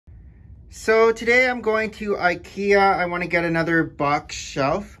So today I'm going to IKEA. I want to get another box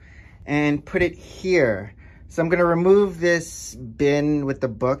shelf and put it here. So I'm going to remove this bin with the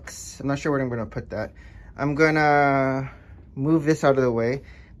books. I'm not sure where I'm going to put that. I'm going to move this out of the way.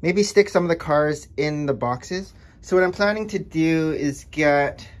 Maybe stick some of the cars in the boxes. So what I'm planning to do is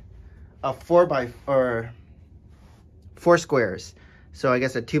get a 4 squares. So I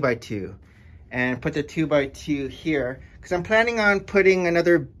guess a 2x2. And put the 2x2 here. Because I'm planning on putting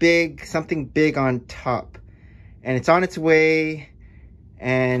something big on top. And it's on its way.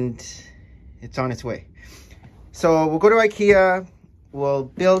 And it's on its way. So we'll go to IKEA. We'll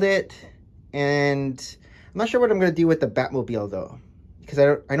build it. And I'm not sure what I'm going to do with the Batmobile though. Because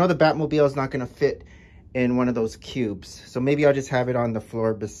I know the Batmobile is not going to fit in one of those cubes. So maybe I'll just have it on the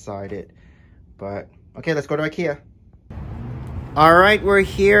floor beside it. But okay, let's go to IKEA. All right, we're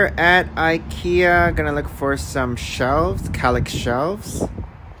here at IKEA. Gonna look for some shelves, calyx shelves.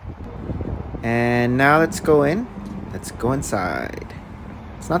 And now let's go in. Let's go inside.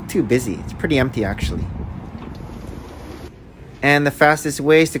 It's not too busy. It's pretty empty actually. And the fastest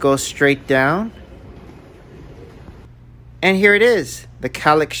way is to go straight down. And here it is, the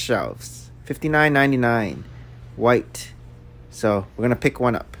calyx shelves, $59.99, white. So we're gonna pick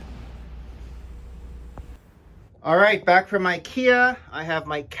one up. All right, back from IKEA. I have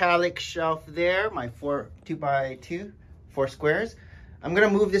my calyx shelf there, my 2x2, 4 squares. I'm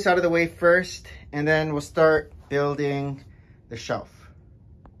gonna move this out of the way first, and then we'll start building the shelf.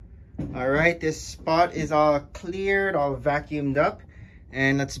 All right, this spot is all cleared, all vacuumed up,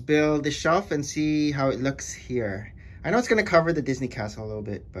 and let's build the shelf and see how it looks here. I know it's gonna cover the Disney castle a little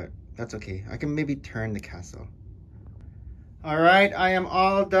bit, but that's okay. I can maybe turn the castle. All right, I am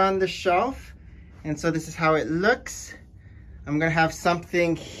all done the shelf. And so this is how it looks. I'm gonna have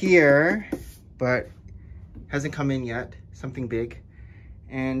something here, but hasn't come in yet, something big.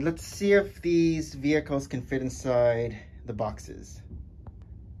 And let's see if these vehicles can fit inside the boxes.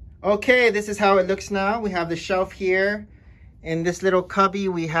 Okay, this is how it looks now. We have the shelf here. In this little cubby,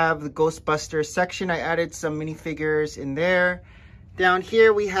 we have the Ghostbusters section. I added some minifigures in there. Down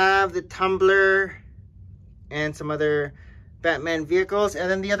here, we have the tumbler and some other Batman vehicles,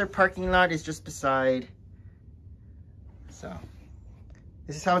 and then the other parking lot is just beside. So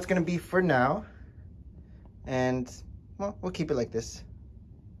this is how it's gonna be for now, and well, we'll keep it like this.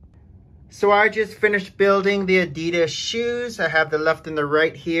 So I just finished building the Adidas shoes. I have the left and the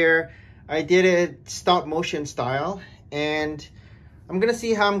right here. I did it stop motion style, and I'm gonna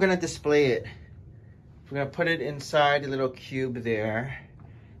see how I'm gonna display it. We're gonna put it inside the little cube there.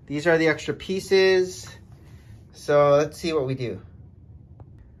 These are the extra pieces. So let's see what we do.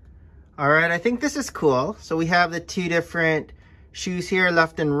 All right, I think this is cool. So we have the 2 different shoes here,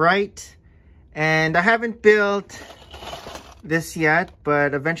 left and right. And I haven't built this yet,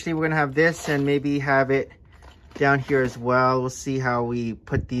 but eventually we're gonna have this and maybe have it down here as well. We'll see how we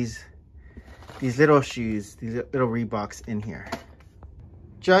put these little shoes, these little Reeboks in here.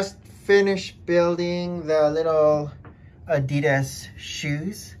 Just finished building the little Adidas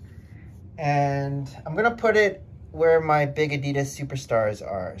shoes. And I'm gonna put it where my big Adidas superstars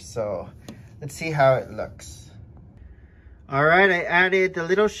are. So let's see how it looks. All right, I added the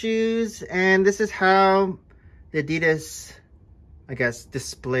little shoes, and this is how the Adidas, I guess,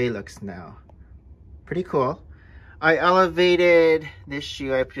 display looks now. Pretty cool. I elevated this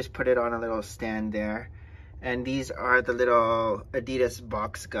shoe. I just put it on a little stand there. And these are the little Adidas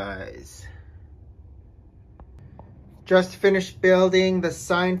box guys. Just finished building the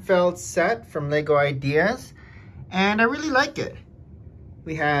Seinfeld set from Lego Ideas, and I really like it.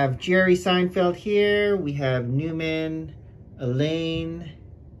 We have Jerry Seinfeld here, we have Newman, Elaine,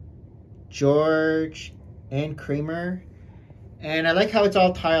 George, and Kramer, and I like how it's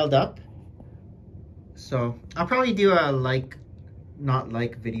all tiled up. So I'll probably do a not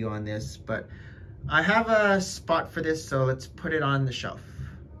like video on this, but I have a spot for this, so let's put it on the shelf.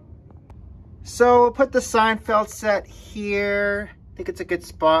 So we'll put the Seinfeld set here. I think it's a good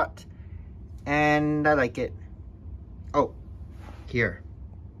spot, and I like it. Oh, here.